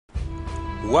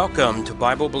Welcome to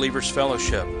Bible Believers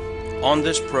Fellowship. On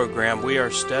this program, we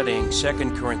are studying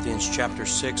 2 Corinthians chapter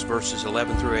 6, verses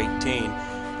 11 through 18,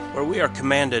 where we are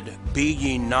commanded, "Be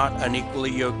ye not unequally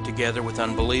yoked together with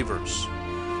unbelievers."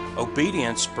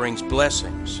 Obedience brings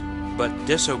blessings, but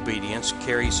disobedience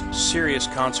carries serious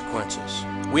consequences.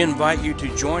 We invite you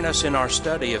to join us in our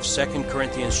study of 2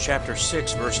 Corinthians chapter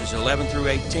 6, verses 11 through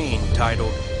 18,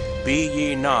 titled, "Be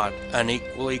ye not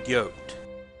unequally yoked."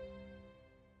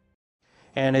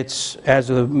 And it's, as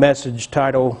the message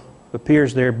title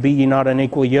appears there, "Be ye not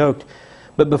unequally yoked."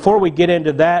 But before we get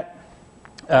into that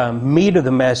meat of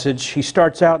the message, he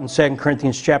starts out in 2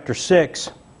 Corinthians chapter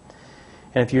 6.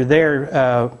 And if you're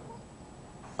there,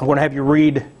 I want to have you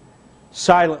read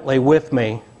silently with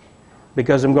me,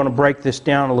 because I'm going to break this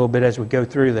down a little bit as we go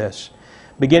through this.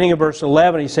 Beginning of verse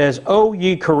 11, he says, "O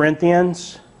ye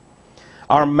Corinthians,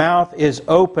 our mouth is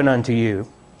open unto you,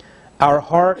 our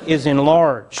heart is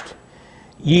enlarged.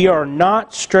 Ye are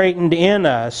not straitened in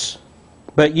us,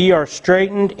 but ye are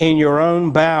straitened in your own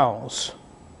bowels.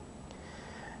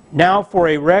 Now for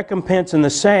a recompense in the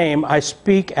same, I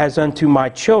speak as unto my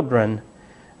children,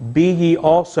 be ye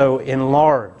also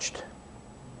enlarged."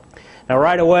 Now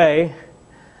right away,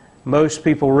 most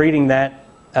people reading that,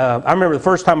 I remember the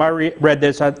first time I read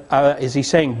this, is he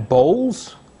saying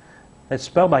bowls? It's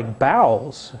spelled like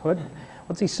bowels.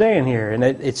 What's he saying here? And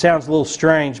it sounds a little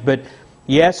strange, but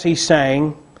yes, he's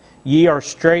saying, ye are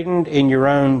straitened in your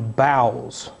own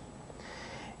bowels.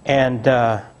 And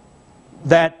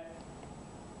that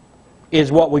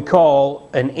is what we call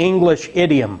an English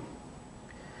idiom.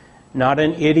 Not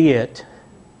an idiot,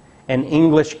 an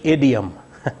English idiom.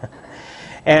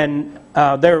 And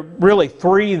there are really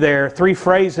three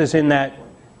phrases in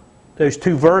those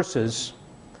two verses.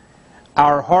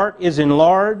 Our heart is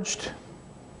enlarged,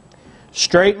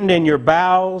 straitened in your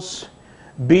bowels,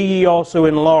 be ye also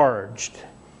enlarged.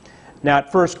 Now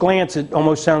at first glance it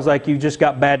almost sounds like you just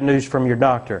got bad news from your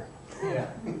doctor. Yeah.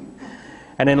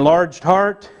 An enlarged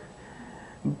heart,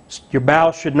 your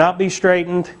bowels should not be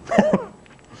straightened,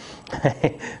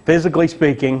 physically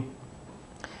speaking,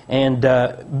 and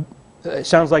it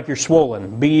sounds like you're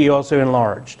swollen. Be ye also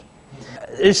enlarged.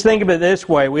 Just think of it this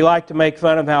way. We like to make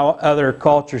fun of how other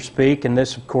cultures speak, and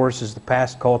this, of course, is the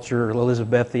past culture,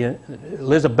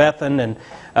 Elizabethan and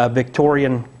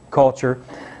Victorian culture.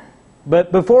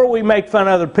 But before we make fun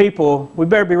of other people, we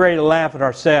better be ready to laugh at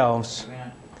ourselves.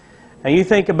 Amen. And you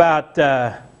think about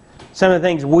some of the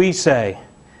things we say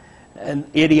and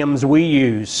idioms we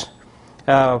use.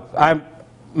 I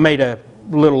made a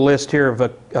little list here of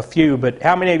a few, but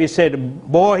how many of you said,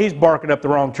 "Boy, he's barking up the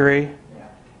wrong tree"? Yeah.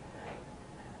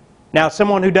 Now,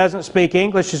 someone who doesn't speak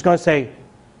English is going to say,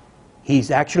 "He's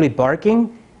actually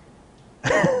barking?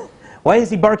 Why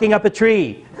is he barking up a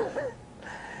tree?"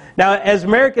 Now, as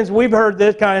Americans, we've heard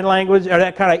this kind of language, or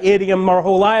that kind of idiom our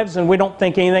whole lives, and we don't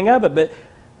think anything of it. But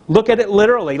look at it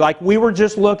literally. Like we were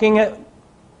just looking at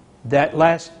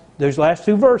those last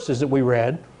two verses that we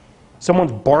read.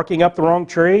 Someone's barking up the wrong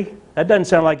tree. That doesn't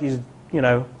sound like he's,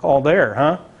 all there,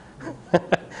 huh?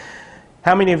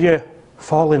 How many of you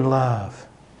fall in love?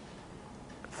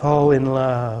 Fall in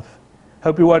love.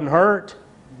 Hope you wasn't hurt.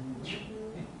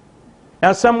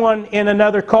 Now, someone in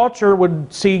another culture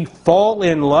would see fall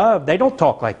in love. They don't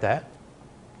talk like that.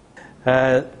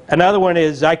 Another one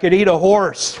is, "I could eat a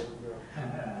horse."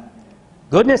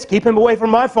 Goodness, keep him away from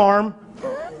my farm.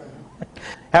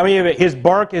 How many of you, his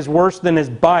bark is worse than his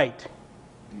bite?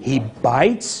 He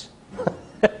bites?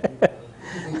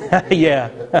 Yeah.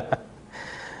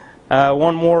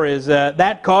 One more is,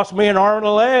 "That cost me an arm and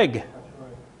a leg."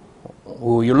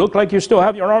 Well, you look like you still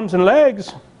have your arms and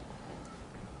legs.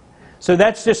 So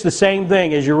that's just the same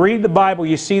thing. As you read the Bible,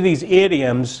 you see these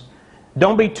idioms.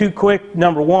 Don't be too quick,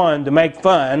 number one, to make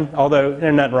fun, although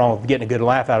there's nothing wrong with getting a good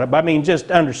laugh out of it. But I mean, just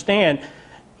understand,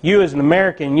 you as an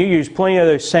American, you use plenty of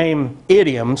those same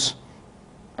idioms.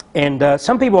 And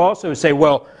some people also say,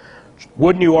 well,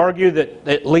 wouldn't you argue that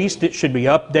at least it should be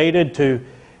updated to...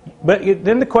 But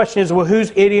then the question is, well,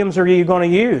 whose idioms are you going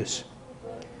to use?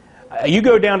 You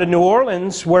go down to New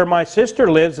Orleans, where my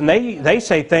sister lives, and they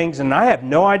say things, and I have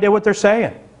no idea what they're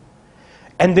saying.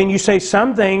 And then you say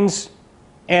some things,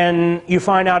 and you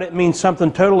find out it means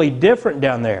something totally different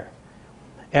down there.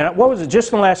 And what was it?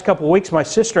 Just in the last couple of weeks, my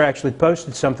sister actually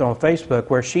posted something on Facebook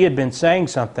where she had been saying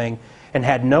something and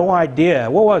had no idea.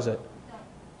 What was it?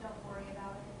 Don't worry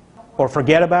about it. Or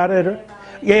forget about it?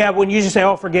 Yeah, when you just say,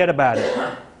 "Oh, forget about it."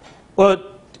 Well,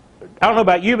 I don't know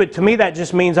about you, but to me that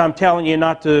just means I'm telling you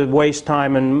not to waste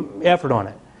time and effort on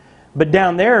it. But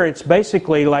down there, it's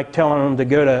basically like telling them to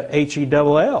go to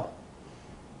H-E-double-L.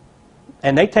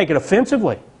 And they take it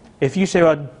offensively. If you say,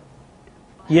 "Well,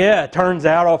 Yeah, it turns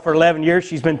out for 11 years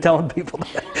she's been telling people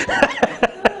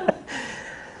that.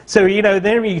 So,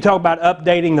 then when you talk about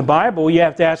updating the Bible, you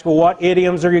have to ask, well, what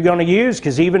idioms are you going to use?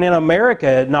 Because even in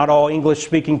America, not all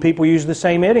English-speaking people use the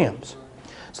same idioms.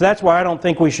 So that's why I don't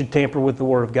think we should tamper with the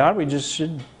Word of God. We just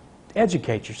should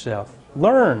educate yourself.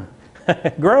 Learn.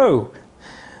 Grow.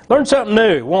 Learn something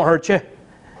new. It won't hurt you.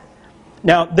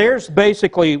 Now, there's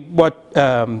basically what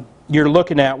you're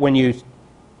looking at when you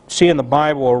see in the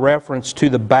Bible a reference to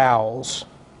the bowels.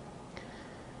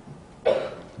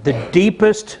 The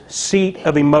deepest seat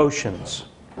of emotions.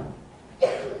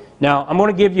 Now, I'm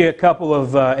going to give you a couple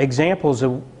of examples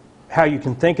of how you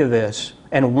can think of this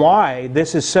and why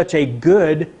this is such a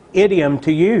good idiom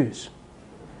to use.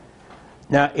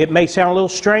 Now, it may sound a little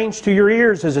strange to your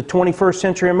ears as a 21st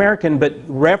century American, but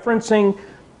referencing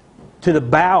to the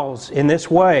bowels in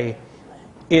this way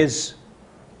is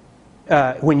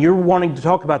when you're wanting to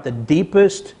talk about the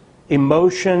deepest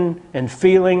emotion and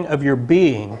feeling of your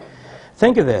being.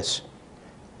 Think of this.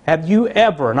 Have you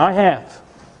ever, and I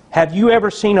have you ever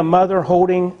seen a mother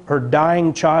holding her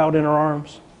dying child in her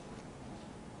arms?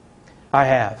 I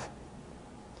have.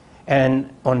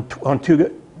 And on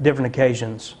two different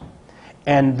occasions.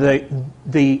 And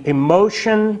the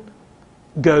emotion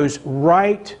goes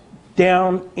right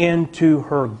down into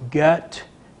her gut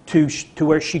to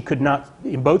where she could not,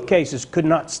 in both cases, could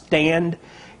not stand,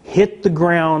 hit the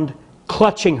ground,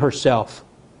 clutching herself.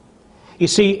 You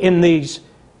see, in these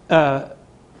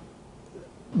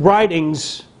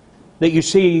writings that you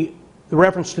see, the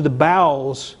reference to the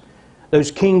bowels, those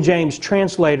King James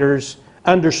translators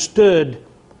understood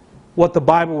what the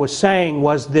Bible was saying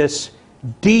was this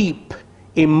deep,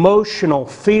 emotional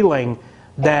feeling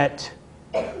that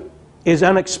is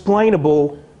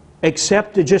unexplainable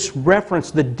except to just reference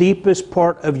the deepest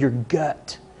part of your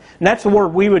gut. And that's the word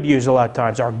we would use a lot of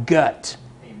times, our gut.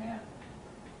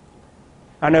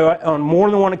 I know on more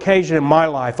than one occasion in my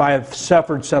life I have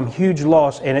suffered some huge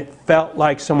loss and it felt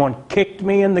like someone kicked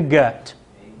me in the gut.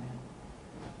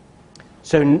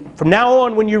 So from now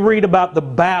on, when you read about the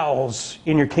bowels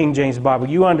in your King James Bible,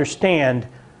 you understand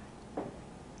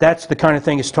that's the kind of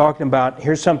thing it's talking about.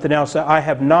 Here's something else that I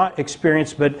have not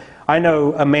experienced, but I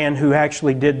know a man who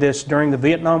actually did this during the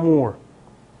Vietnam War.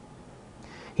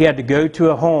 He had to go to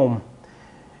a home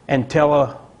and tell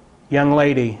a young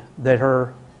lady that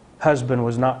her husband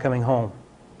was not coming home.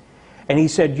 And he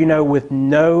said, with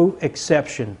no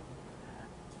exception,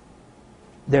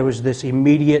 there was this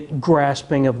immediate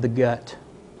grasping of the gut.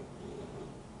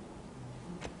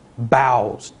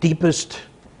 Bowels, deepest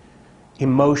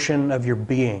emotion of your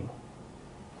being.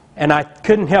 And I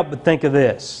couldn't help but think of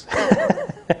this.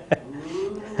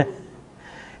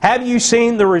 Have you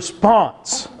seen the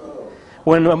response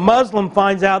when a Muslim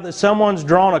finds out that someone's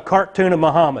drawn a cartoon of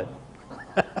Muhammad?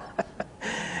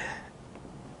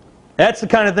 That's the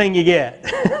kind of thing you get.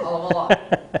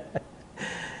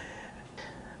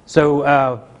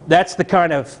 So that's the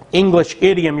kind of English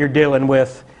idiom you're dealing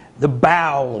with. The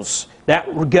bowels,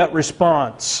 that gut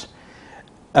response.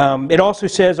 It also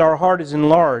says our heart is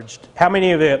enlarged. How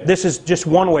many of you, this is just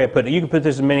one way of putting it, you can put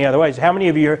this in many other ways. How many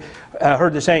of you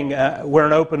heard the saying, we're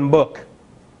an open book?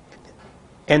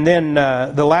 And then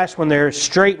the last one there,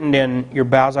 straightened in your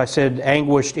bowels, I said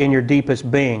anguished in your deepest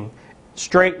being.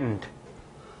 Straightened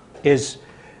is,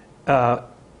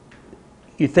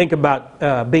 you think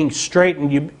about being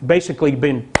straightened, you've basically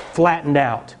been flattened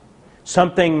out.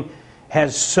 Something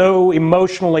has so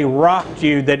emotionally rocked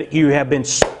you that you have been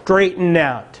straightened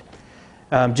out,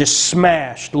 just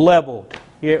smashed, leveled.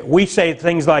 We say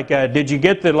things like, did you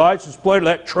get the license plate of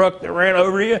that truck that ran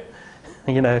over you?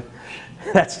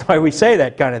 That's why we say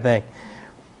that kind of thing.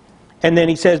 And then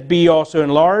he says, be also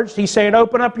enlarged. He's saying,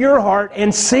 open up your heart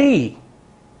and see.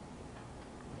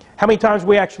 How many times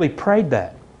we actually prayed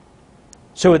that?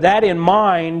 So with that in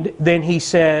mind, then he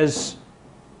says,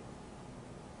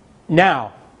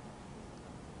 now,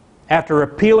 after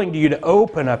appealing to you to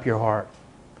open up your heart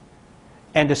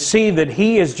and to see that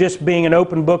he is just being an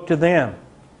open book to them,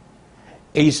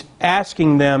 he's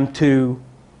asking them to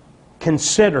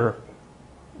consider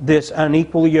this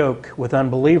unequal yoke with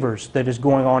unbelievers that is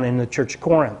going on in the church of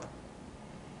Corinth.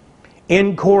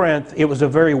 In Corinth, it was a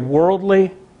very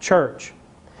worldly church,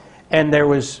 and there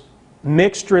was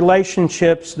mixed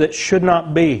relationships that should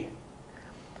not be.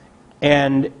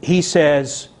 And he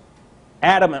says,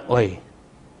 adamantly,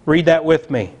 read that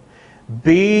with me,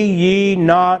 be ye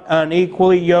not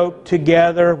unequally yoked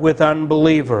together with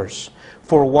unbelievers.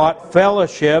 For what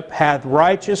fellowship hath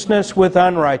righteousness with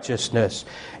unrighteousness?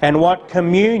 And what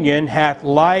communion hath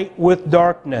light with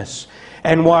darkness?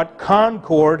 And what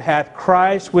concord hath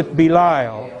Christ with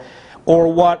Belial? Or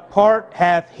what part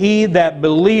hath he that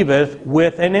believeth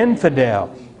with an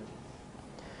infidel?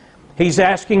 He's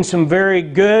asking some very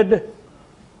good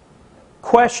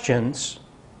questions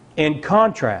in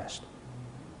contrast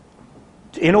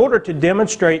in order to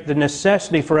demonstrate the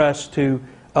necessity for us to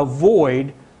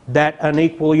avoid that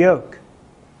unequal yoke.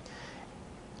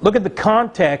 Look at the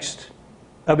context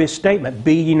of his statement,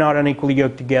 "Be ye not unequally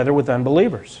yoked together with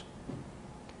unbelievers."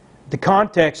 The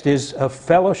context is of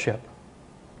fellowship,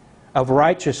 of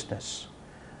righteousness,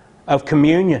 of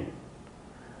communion,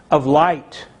 of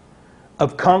light,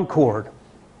 of concord.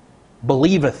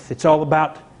 Believeth. It's all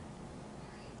about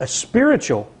a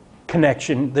spiritual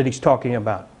connection that he's talking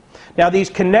about. Now, these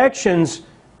connections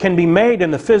can be made in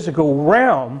the physical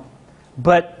realm,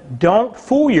 but don't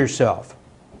fool yourself.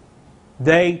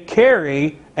 They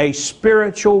carry a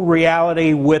spiritual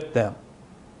reality with them.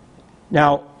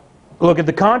 Now, look at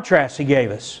the contrast he gave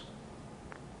us.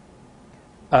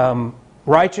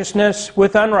 Righteousness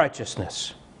with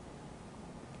unrighteousness.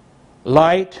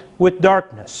 Light with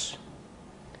darkness.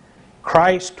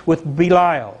 Christ with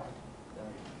Belial.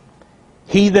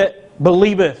 He that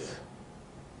believeth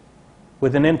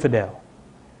with an infidel.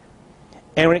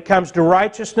 And when it comes to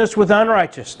righteousness with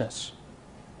unrighteousness,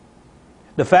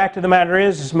 the fact of the matter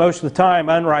is most of the time,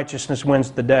 unrighteousness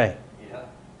wins the day.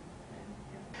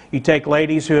 You take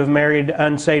ladies who have married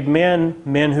unsaved men,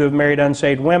 men who have married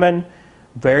unsaved women,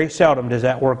 very seldom does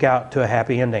that work out to a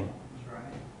happy ending.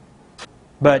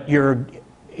 But you're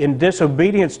in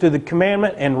disobedience to the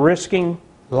commandment and risking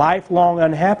lifelong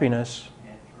unhappiness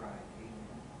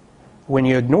when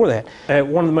you ignore that.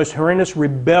 One of the most horrendous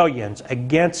rebellions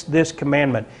against this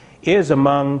commandment is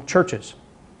among churches.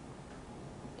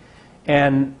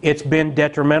 And it's been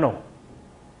detrimental.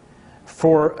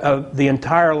 For the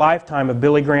entire lifetime of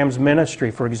Billy Graham's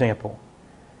ministry, for example,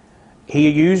 he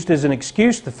used as an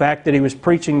excuse the fact that he was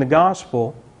preaching the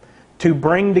gospel to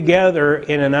bring together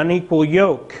in an unequal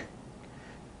yoke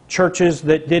churches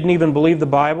that didn't even believe the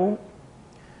Bible,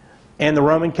 and the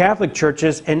Roman Catholic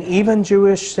churches, and even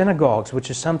Jewish synagogues, which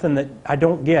is something that I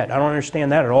don't get. I don't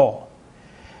understand that at all.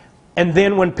 And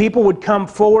then when people would come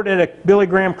forward at a Billy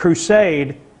Graham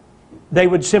crusade, they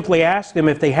would simply ask them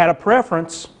if they had a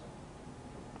preference,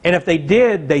 and if they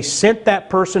did, they sent that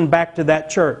person back to that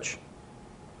church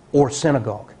or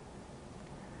synagogue.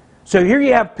 So here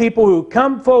you have people who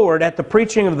come forward at the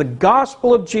preaching of the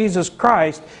gospel of Jesus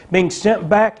Christ being sent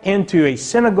back into a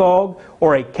synagogue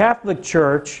or a Catholic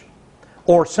church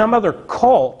or some other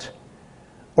cult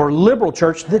or liberal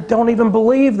church that don't even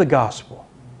believe the gospel.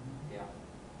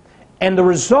 And the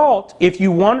result, if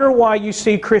you wonder why you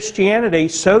see Christianity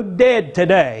so dead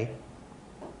today,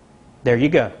 there you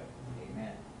go.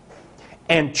 Amen.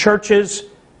 And churches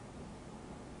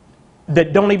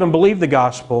that don't even believe the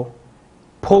gospel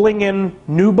pulling in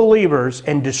new believers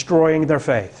and destroying their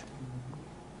faith.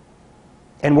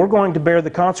 And we're going to bear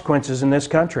the consequences in this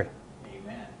country.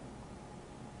 Amen.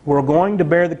 We're going to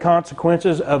bear the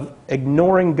consequences of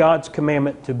ignoring God's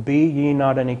commandment to be ye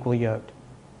not unequally yoked.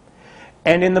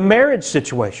 And in the marriage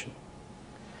situation,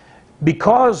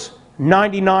 because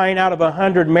 99 out of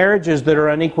 100 marriages that are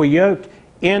unequally yoked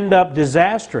end up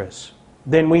disastrous,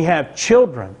 then we have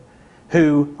children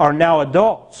who are now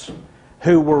adults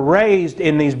who were raised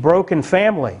in these broken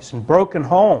families and broken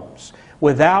homes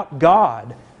without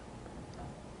God.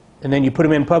 And then you put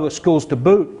them in public schools to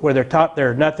boot, where they're taught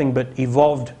they're nothing but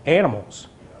evolved animals.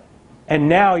 And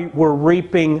now we're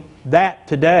reaping that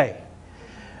today.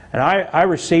 And I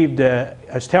received, I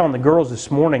was telling the girls this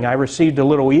morning, I received a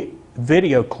little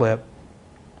video clip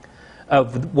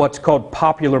of what's called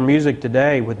popular music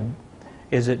today with,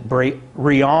 is it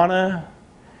Rihanna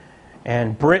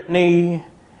and Britney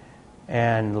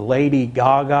and Lady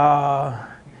Gaga,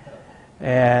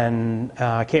 and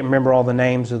I can't remember all the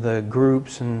names of the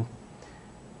groups, and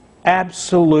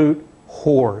absolute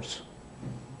whores.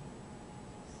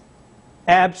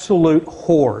 Absolute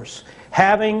whores.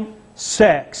 Having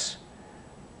sex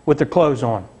with their clothes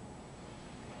on.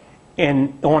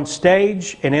 And on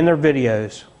stage and in their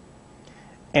videos.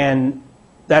 And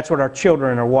that's what our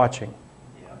children are watching.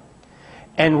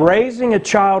 And raising a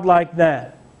child like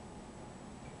that,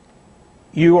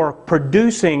 you are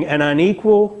producing an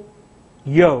unequal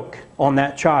yoke on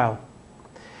that child.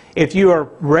 If you are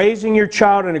raising your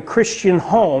child in a Christian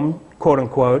home, quote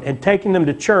unquote, and taking them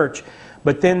to church,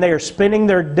 but then they are spending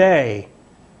their day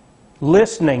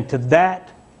listening to that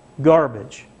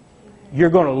garbage, you're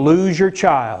going to lose your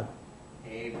child.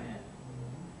 Amen.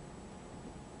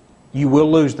 You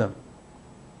will lose them.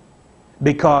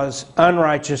 Because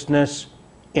unrighteousness,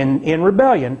 in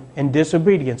rebellion and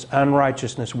disobedience,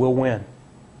 unrighteousness will win.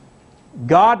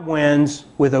 God wins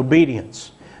with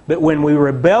obedience. But when we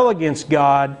rebel against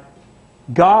God,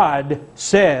 God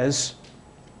says,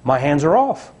 my hands are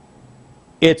off.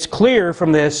 It's clear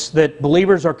from this that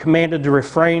believers are commanded to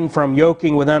refrain from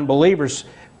yoking with unbelievers.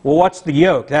 Well, what's the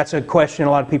yoke? That's a question a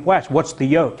lot of people ask. What's the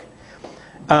yoke?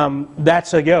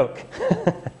 That's a yoke.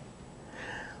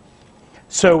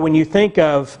 So when you think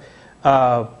of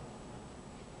the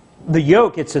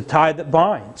yoke, it's a tie that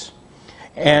binds.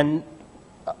 And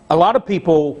a lot of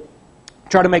people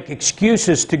try to make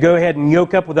excuses to go ahead and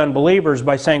yoke up with unbelievers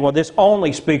by saying, well, this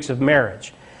only speaks of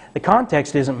marriage. The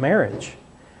context isn't marriage.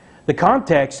 The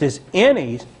context is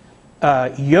any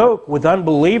yoke with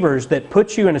unbelievers that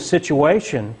puts you in a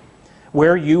situation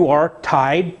where you are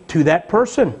tied to that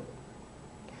person.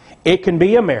 It can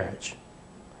be a marriage.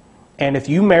 And if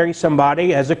you marry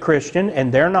somebody as a Christian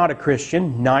and they're not a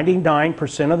Christian,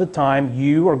 99% of the time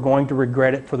you are going to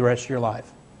regret it for the rest of your life.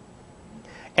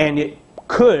 And it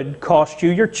could cost you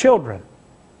your children.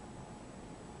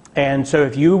 And so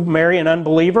if you marry an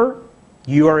unbeliever,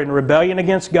 you are in rebellion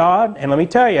against God. And let me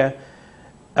tell you,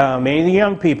 many of the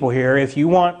young people here, if you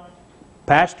want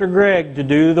Pastor Greg to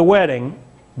do the wedding,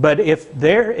 but if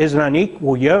there is an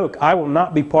unequal yoke, I will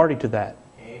not be party to that.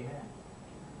 Amen.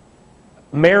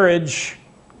 Marriage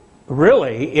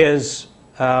really is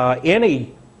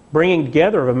any bringing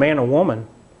together of a man and woman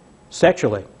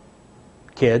sexually.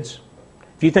 Kids,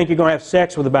 if you think you're going to have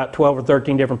sex with about 12 or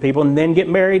 13 different people and then get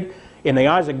married, in the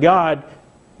eyes of God,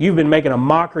 you've been making a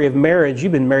mockery of marriage.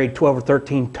 You've been married 12 or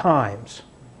 13 times.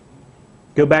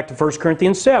 Go back to 1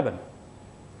 Corinthians 7.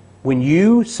 When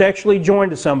you sexually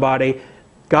join to somebody,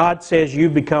 God says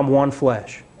you've become one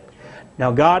flesh.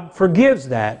 Now God forgives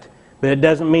that, but it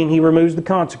doesn't mean He removes the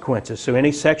consequences. So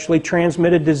any sexually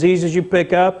transmitted diseases you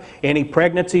pick up, any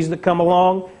pregnancies that come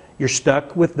along, you're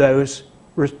stuck with those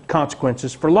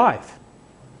consequences for life.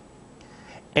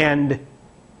 And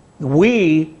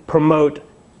we promote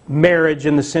marriage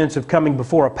in the sense of coming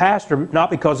before a pastor, not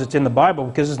because it's in the Bible,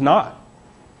 because it's not.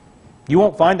 You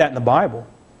won't find that in the Bible.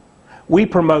 We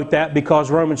promote that because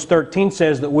Romans 13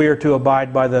 says that we are to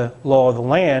abide by the law of the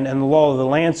land, and the law of the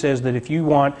land says that if you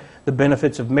want the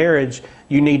benefits of marriage,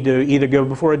 you need to either go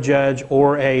before a judge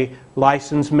or a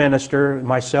licensed minister.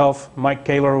 Myself, Mike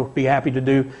Kaler, will be happy to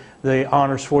do the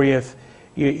honors for you if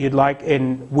you'd like,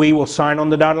 and we will sign on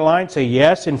the dotted line, say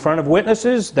yes in front of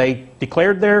witnesses. They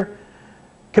declared their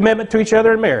commitment to each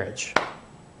other in marriage.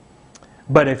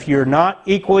 But if you're not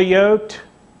equally yoked,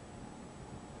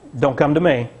 don't come to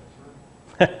me.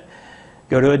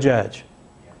 Go to a judge,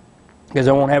 because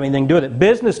I won't have anything to do with it.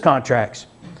 Business contracts.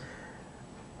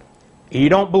 You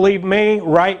don't believe me?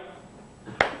 Write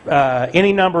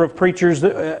any number of preachers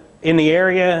in the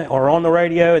area or on the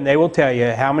radio, and they will tell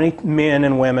you how many men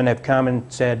and women have come and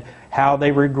said how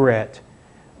they regret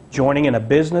joining in a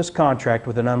business contract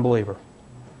with an unbeliever.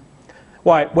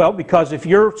 Why? Well, because if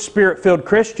you're a Spirit-filled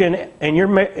Christian and you're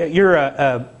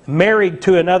married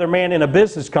to another man in a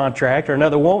business contract or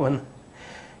another woman,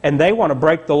 and they want to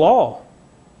break the law,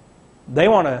 they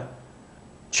want to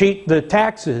cheat the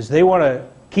taxes, they want to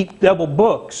keep double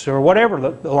books or whatever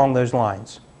along those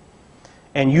lines,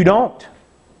 and you don't.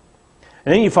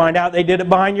 And then you find out they did it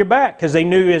behind your back because they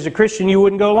knew as a Christian you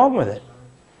wouldn't go along with it.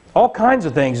 All kinds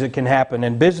of things that can happen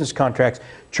in business contracts.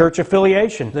 Church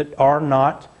affiliation that are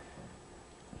not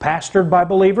pastored by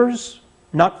believers,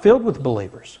 not filled with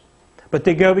believers. But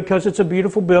they go because it's a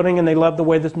beautiful building and they love the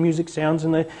way the music sounds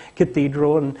in the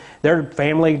cathedral and their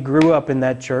family grew up in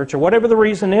that church. Or whatever the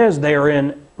reason is, they are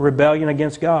in rebellion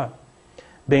against God,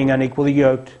 being unequally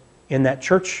yoked in that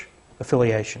church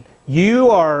affiliation. You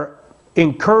are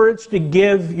encouraged to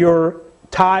give your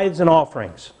tithes and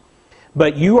offerings,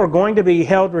 but you are going to be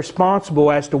held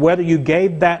responsible as to whether you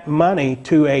gave that money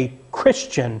to a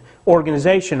Christian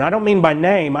organization. I don't mean by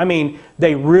name, I mean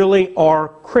they really are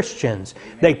Christians.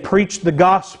 They preach the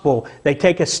gospel. They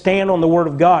take a stand on the Word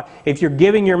of God. If you're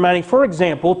giving your money, for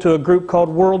example, to a group called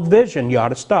World Vision, you ought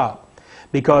to stop.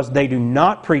 Because they do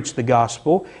not preach the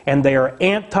gospel and they are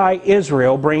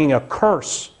anti-Israel, bringing a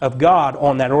curse of God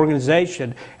on that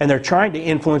organization, and they're trying to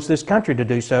influence this country to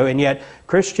do so, and yet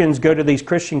Christians go to these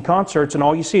Christian concerts and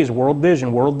all you see is World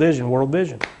Vision, World Vision, World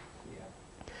Vision.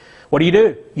 What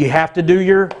do? You have to do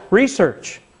your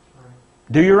research.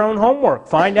 Do your own homework.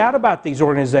 Find out about these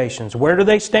organizations. Where do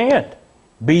they stand?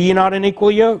 Be ye not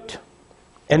unequally yoked.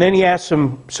 And then he asks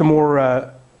some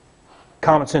more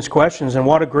common sense questions. And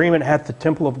what agreement hath the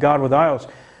temple of God with idols?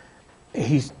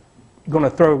 He's going to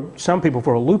throw some people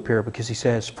for a loop here because he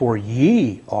says, for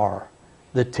ye are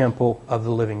the temple of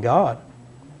the living God.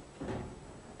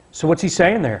 So what's he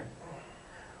saying there?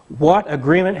 What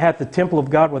agreement hath the temple of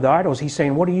God with idols? He's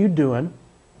saying, what are you doing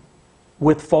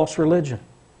with false religion?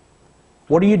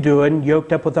 What are you doing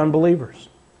yoked up with unbelievers?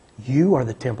 You are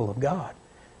the temple of God.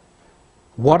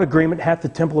 What agreement hath the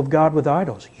temple of God with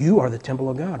idols? You are the temple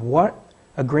of God. What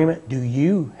agreement do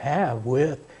you have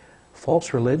with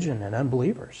false religion and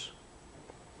unbelievers?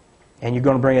 And you're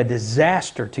going to bring a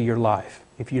disaster to your life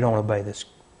if you don't obey this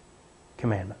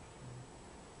commandment.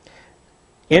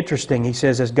 Interesting, he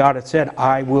says, as God had said,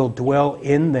 I will dwell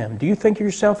in them. Do you think of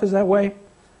yourself as that way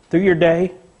through your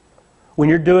day? When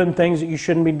you're doing things that you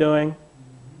shouldn't be doing,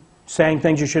 saying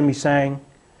things you shouldn't be saying,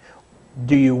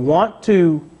 do you want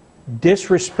to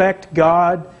disrespect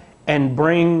God and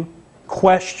bring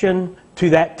question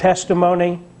to that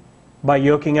testimony by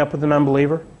yoking up with an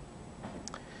unbeliever?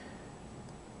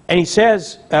 And he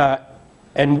says,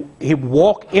 and he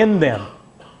walk in them.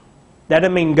 That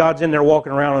doesn't mean God's in there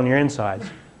walking around on your insides.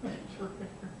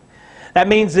 That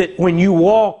means that when you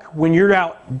walk, when you're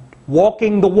out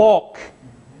walking the walk,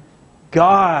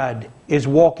 God is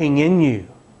walking in you.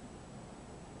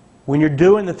 When you're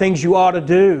doing the things you ought to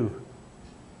do.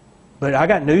 But I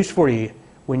got news for you.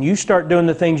 When you start doing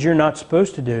the things you're not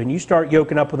supposed to do, and you start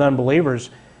yoking up with unbelievers,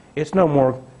 it's no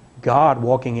more God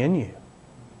walking in you.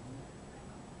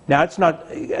 Now, it's not,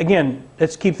 again,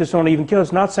 let's keep this on even keel.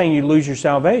 It's not saying you lose your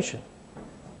salvation.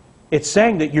 It's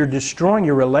saying that you're destroying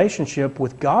your relationship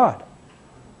with God.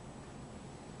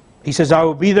 He says, I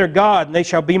will be their God, and they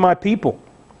shall be my people.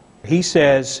 He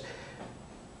says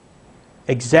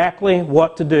exactly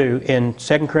what to do in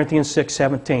 2 Corinthians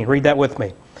 6:17. Read that with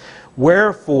me.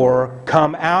 Wherefore,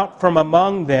 come out from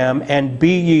among them, and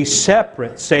be ye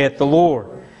separate, saith the Lord,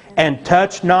 and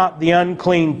touch not the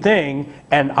unclean thing,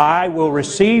 and I will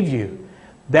receive you.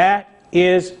 That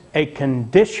is a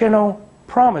conditional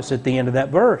promise at the end of that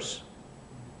verse.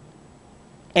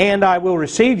 And I will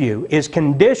receive you is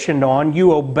conditioned on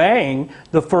you obeying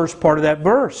the first part of that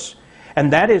verse.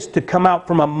 And that is to come out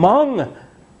from among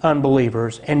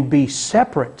unbelievers and be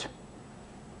separate.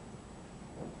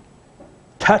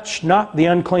 Touch not the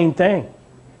unclean thing.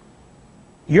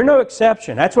 You're no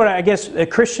exception. That's what I guess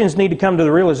Christians need to come to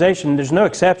the realization. There's no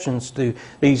exceptions to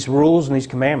these rules and these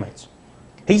commandments.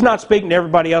 He's not speaking to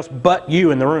everybody else but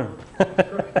you in the room.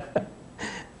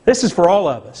 This is for all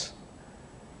of us.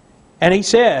 And he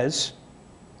says,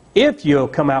 if you'll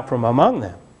come out from among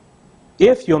them,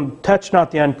 if you'll touch not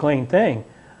the unclean thing,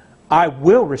 I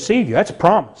will receive you. That's a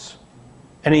promise.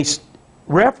 And he's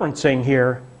referencing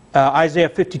here Isaiah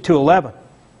 52:11.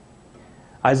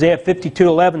 Isaiah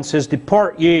 52:11 says,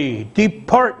 depart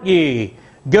ye,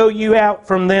 go you out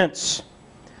from thence.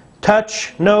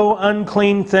 Touch no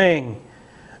unclean thing.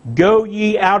 Go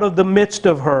ye out of the midst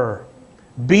of her.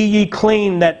 Be ye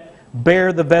clean that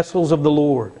bear the vessels of the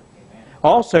Lord.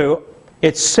 Also,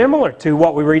 it's similar to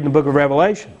what we read in the book of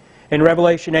Revelation. In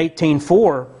Revelation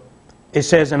 18:4, it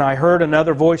says, and I heard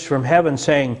another voice from heaven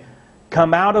saying,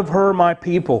 come out of her, my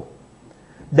people,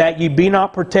 that ye be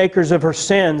not partakers of her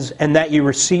sins, and that ye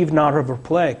receive not of her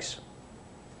plagues.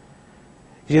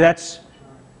 See, that's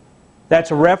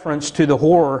a reference to the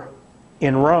whore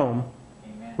in Rome.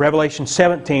 Amen. Revelation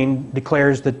 17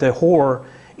 declares that the whore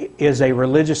is a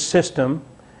religious system,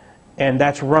 and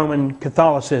that's Roman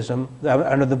Catholicism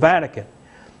under the Vatican.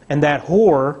 And that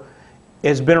whore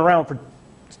has been around for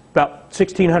about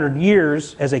 1,600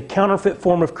 years as a counterfeit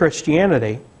form of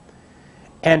Christianity.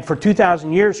 And for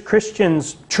 2,000 years,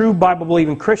 Christians, true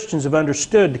Bible-believing Christians, have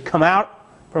understood to come out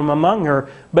from among her,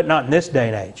 but not in this day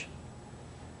and age.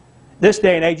 This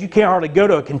day and age, you can't hardly go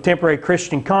to a contemporary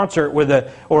Christian concert with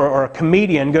or a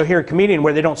comedian, go hear a comedian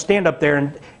where they don't stand up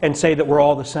there and say that we're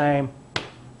all the same.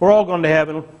 We're all going to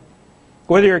heaven.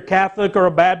 Whether you're a Catholic or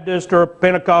a Baptist or a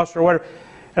Pentecostal or whatever.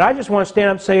 And I just want to stand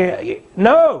up and say,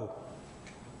 no.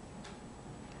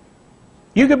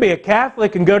 You can be a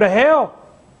Catholic and go to hell.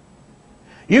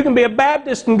 You can be a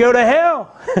Baptist and go to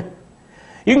hell.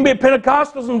 You can be a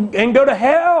Pentecostal and go to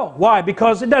hell. Why?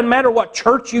 Because it doesn't matter what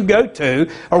church you go to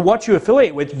or what you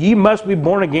affiliate with. You must be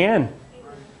born again.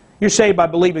 You're saved by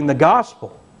believing the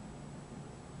gospel.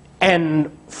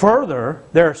 And further,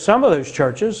 there are some of those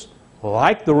churches,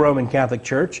 like the Roman Catholic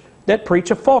Church, that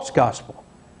preach a false gospel.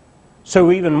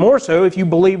 So even more so, if you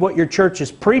believe what your church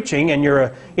is preaching and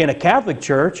you're in a Catholic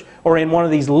church or in one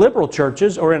of these liberal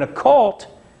churches or in a cult,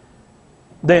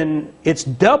 then it's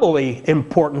doubly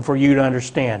important for you to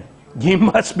understand. You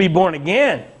must be born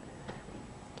again.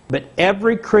 But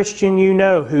every Christian you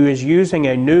know who is using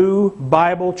a new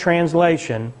Bible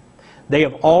translation, they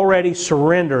have already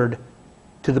surrendered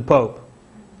to the Pope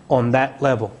on that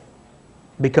level,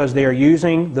 because they are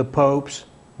using the Pope's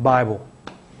Bible.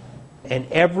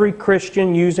 and every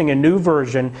Christian using a new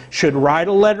version should write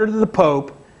a letter to the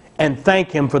Pope and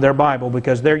thank him for their Bible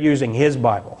because they're using his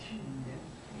Bible.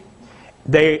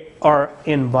 They are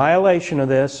in violation of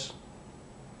this,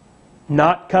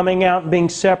 not coming out and being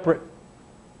separate.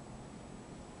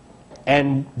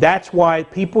 And that's why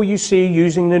people you see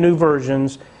using the new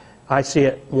versions, I see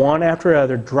it one after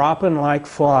another dropping like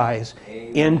flies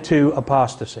into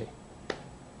apostasy.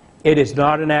 It is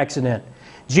not an accident.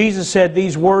 Jesus said,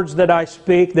 these words that I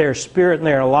speak, they are spirit and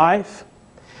they are life.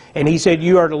 And He said,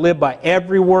 you are to live by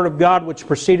every word of God which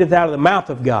proceedeth out of the mouth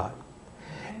of God.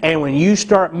 And when you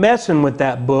start messing with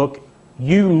that book,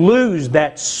 you lose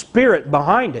that spirit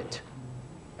behind it.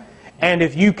 And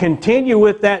if you continue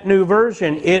with that new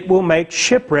version, it will make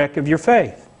shipwreck of your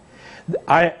faith.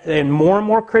 And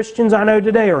more Christians I know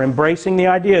today are embracing the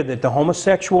idea that the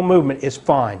homosexual movement is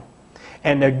fine.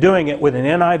 And they're doing it with an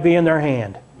NIV in their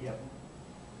hand. Yep.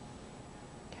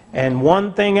 And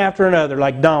one thing after another,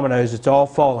 like dominoes, it's all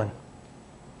falling.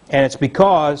 And it's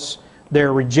because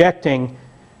they're rejecting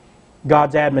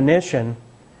God's admonition.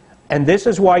 And this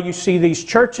is why you see these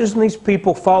churches and these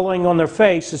people falling on their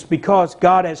face. It's because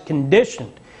God has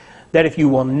conditioned that if you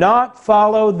will not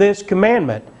follow this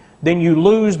commandment, then you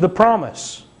lose the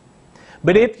promise.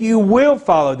 But if you will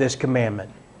follow this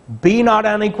commandment, be not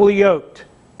unequally yoked.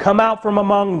 Come out from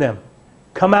among them.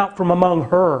 Come out from among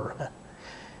her.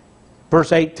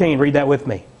 Verse 18, read that with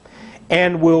me.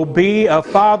 And will be a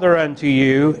father unto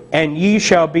you, and ye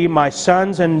shall be my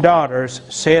sons and daughters,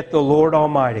 saith the Lord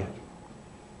Almighty.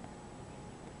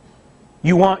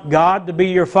 You want God to be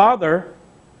your father.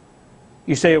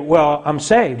 You say, well, I'm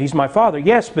saved. He's my father.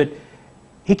 Yes, but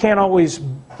He can't always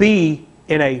be,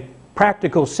 in a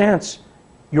practical sense,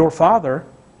 your father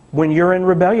when you're in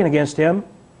rebellion against Him.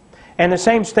 And the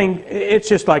same thing, it's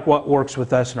just like what works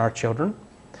with us and our children.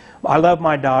 I love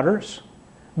my daughters,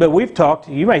 but we've talked,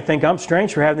 you may think I'm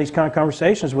strange for having these kind of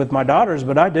conversations with my daughters,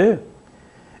 but I do.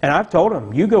 And I've told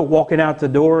them, you go walking out the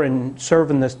door and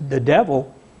serving the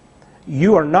devil,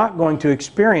 you are not going to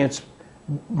experience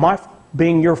my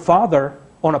being your father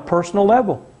on a personal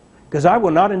level, because I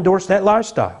will not endorse that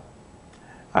lifestyle.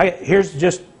 Here's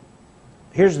the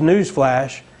news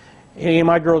flash. Any of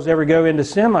my girls ever go into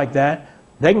sin like that,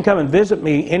 they can come and visit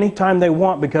me anytime they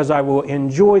want because I will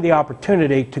enjoy the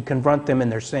opportunity to confront them in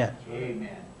their sin.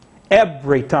 Amen.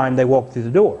 Every time they walk through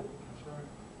the door.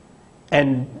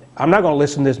 And I'm not going to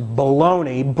listen to this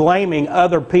baloney blaming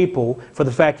other people for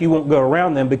the fact you won't go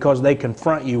around them because they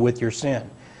confront you with your sin.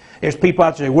 There's people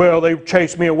out there say, well, they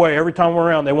chase me away. Every time we're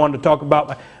around, they wanted to talk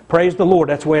about praise the Lord.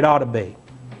 That's the way it ought to be.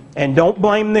 And don't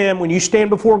blame them. When you stand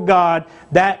before God,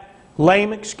 that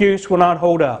lame excuse will not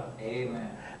hold up. Amen.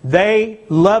 They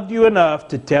loved you enough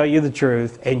to tell you the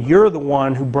truth, and you're the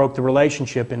one who broke the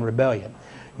relationship in rebellion.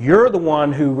 You're the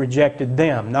one who rejected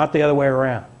them, not the other way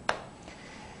around.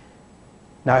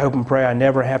 Now, I hope and pray I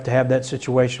never have to have that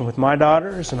situation with my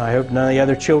daughters, and I hope none of the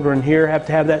other children here have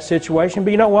to have that situation.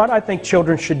 But you know what? I think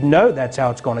children should know that's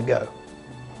how it's going to go.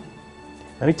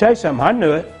 Let me tell you something. I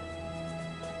knew it.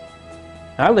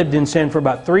 I lived in sin for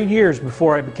about 3 years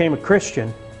before I became a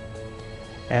Christian.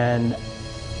 And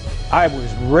I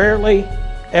was rarely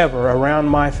ever around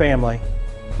my family,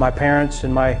 my parents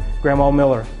and my Grandma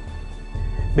Miller,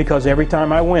 because every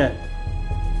time I went,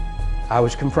 I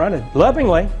was confronted.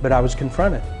 Lovingly, but I was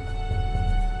confronted.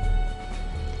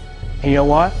 And you know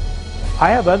what?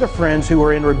 I have other friends who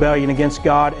are in rebellion against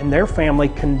God, and their family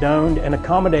condoned and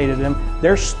accommodated them.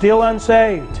 They're still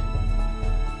unsaved.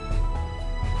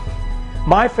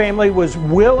 My family was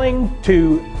willing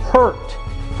to hurt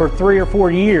for 3 or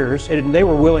 4 years, and they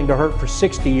were willing to hurt for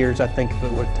 60 years, I think, if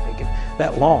it would have taken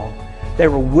that long. They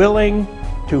were willing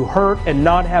to hurt and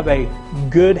not have a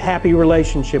good, happy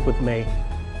relationship with me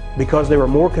because they were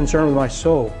more concerned with my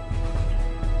soul.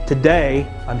 Today,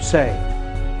 I'm saved.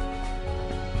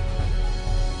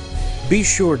 Be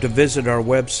sure to visit our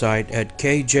website at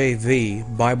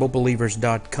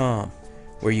kjvbiblebelievers.com,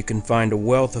 where you can find a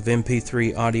wealth of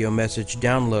MP3 audio message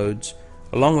downloads,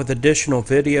 along with additional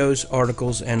videos,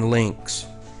 articles, and links.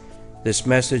 This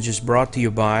message is brought to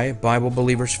you by Bible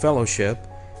Believers Fellowship,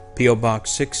 P.O.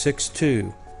 Box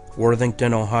 662,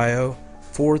 Worthington, Ohio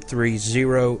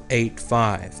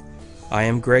 43085. I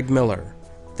am Greg Miller.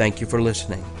 Thank you for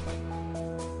listening.